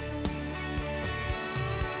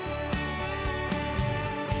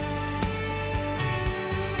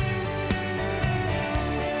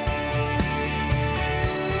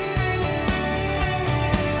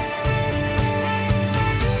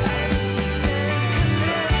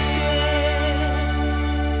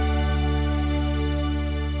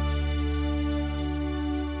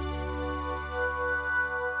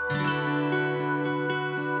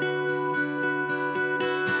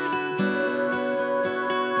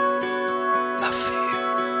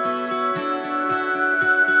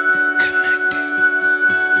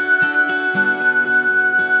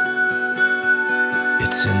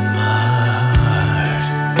 It's in my